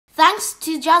Thanks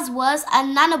to Jazwares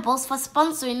and Nanables for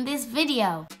sponsoring this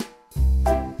video.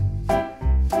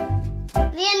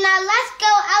 Leona, let's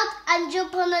go out and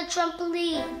jump on a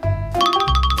trampoline.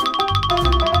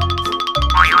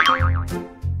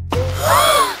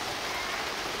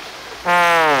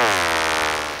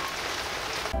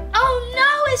 Oh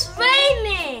no, it's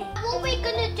raining! What are we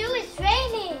gonna do? It's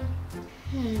raining.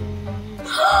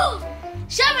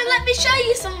 Sharon, let me show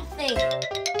you something.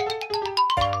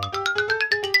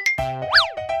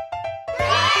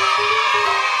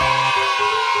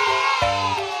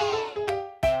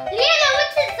 Leona,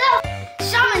 what is that?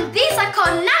 Sharon, these are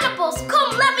called Nanables.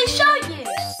 Come, let me show you.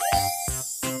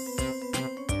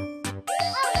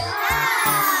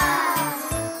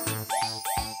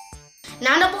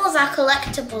 Nanables are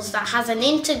collectibles that has an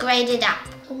integrated app.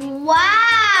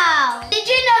 Wow! Did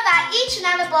you know that each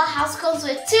Nanable house comes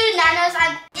with 2 nanos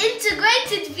and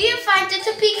integrated viewfinder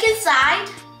to peek inside?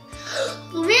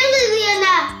 Really,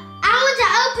 Leona? I want to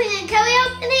open it. Can we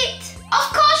open it? Of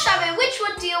course, Sharon. Which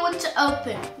one do you want to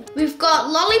open? We've got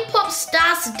Lollipop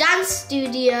Stars Dance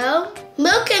Studio,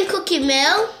 Milk and Cookie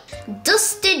Mill,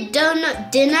 Dusted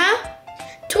Donut Dinner,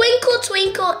 Twinkle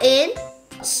Twinkle Inn,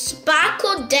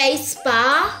 Sparkle Day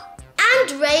Spa,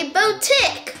 and Rainbow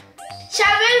Tick.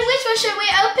 Sharon, which one should we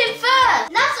open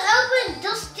first? Let's open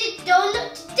Dusted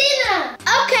Donut Dinner.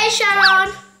 Okay,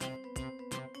 Sharon.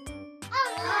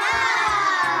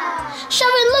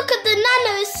 Sharon, look at the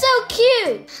nano, it's so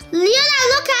cute. Leona,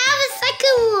 look, I have a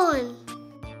second one.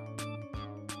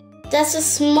 There's a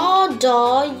small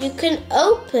door you can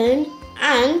open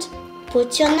and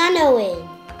put your nano in.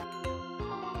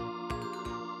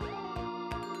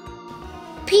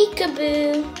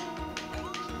 Peekaboo.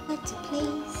 Let's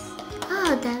please.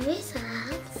 Oh, there is a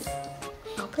house.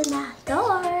 Open that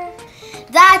door.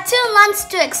 There are 2 lands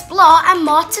to explore and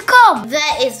more to come.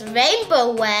 There is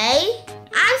Rainbow Way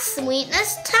and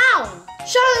Sweetness Town.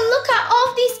 Sharon, look at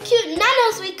all these cute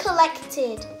nanos we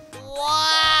collected.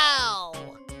 Wow!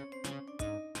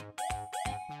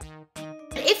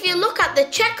 If you look at the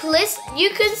checklist,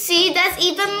 you can see there's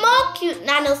even more cute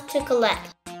nanos to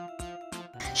collect.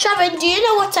 Sharon, do you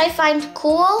know what I find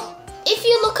cool? If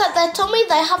you look at their tummy,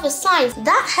 they have a sign.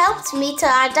 That helped me to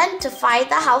identify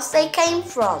the house they came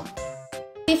from.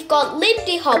 We've got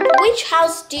Lindy Hop. Which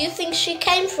house do you think she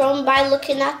came from by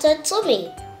looking at her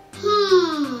tummy?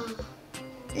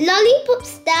 Lollipop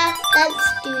Star Dance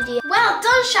Studio. Well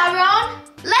done, Sharon.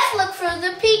 Let's look through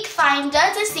the peek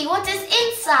finder to see what is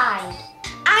inside.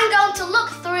 I'm going to look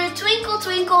through Twinkle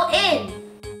Twinkle Inn.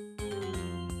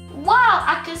 Wow,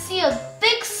 I can see a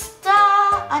big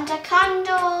star and a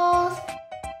candle.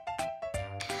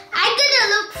 I'm gonna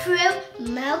look through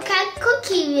Milk and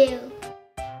Cookie Mill.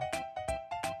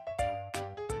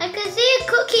 I can see a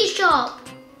cookie shop.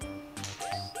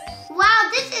 Wow,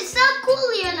 this is so cool,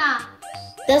 Leona.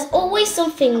 There's always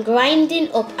something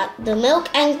grinding up at the Milk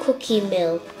and Cookie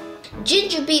Mill.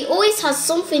 Ginger Bee always has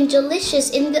something delicious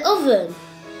in the oven.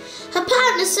 Her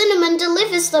partner Cinnamon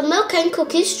delivers the milk and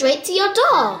cookies straight to your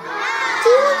door. Do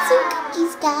you want some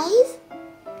cookies, guys?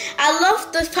 I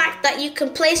love the fact that you can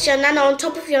place your nano on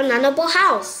top of your nanable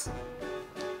house.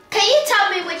 Can you tell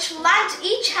me which land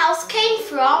each house came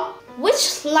from?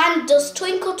 Which land does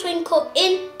Twinkle Twinkle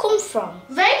Inn come from?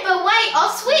 Rainbow Way or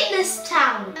Sweetness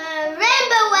Town?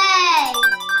 Rainbow Way.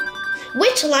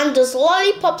 Which land does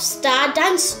Lollipop Star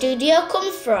Dance Studio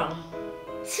come from?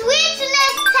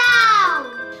 Sweetness Town.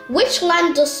 Which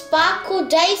land does Sparkle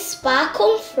Day Spa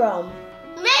come from?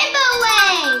 Rainbow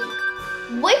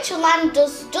Way. Which land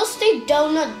does Dusty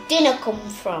Donut Dinner come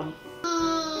from?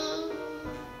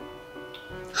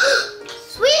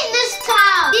 Sweetness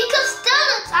Town, because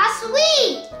donuts are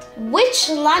sweet. Which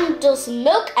land does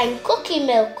Milk and Cookie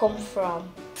Mill come from?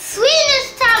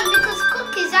 Sweetness Town, because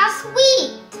cookies are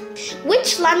sweet.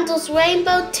 Which land does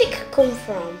Rainbow Tick come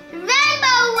from?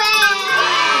 Rainbow Way.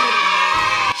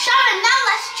 Sharon, now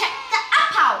let's check the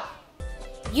app out.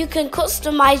 You can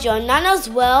customize your Nano's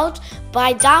world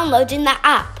by downloading the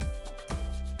app.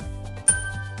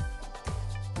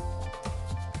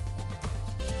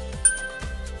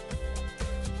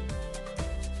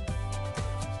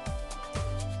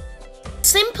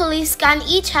 Simply scan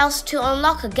each house to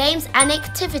unlock games and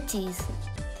activities.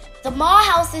 The more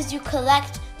houses you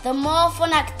collect, the more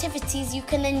fun activities you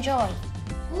can enjoy.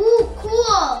 Ooh,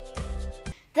 cool!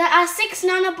 There are 6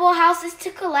 Nanable houses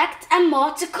to collect and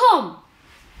more to come.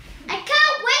 I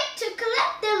can't wait to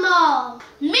collect them all.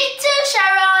 Me too,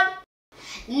 Sharon.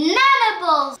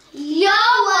 Nanables,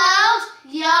 your world,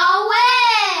 your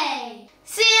way.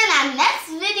 See you in our next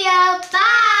video.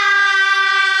 Bye.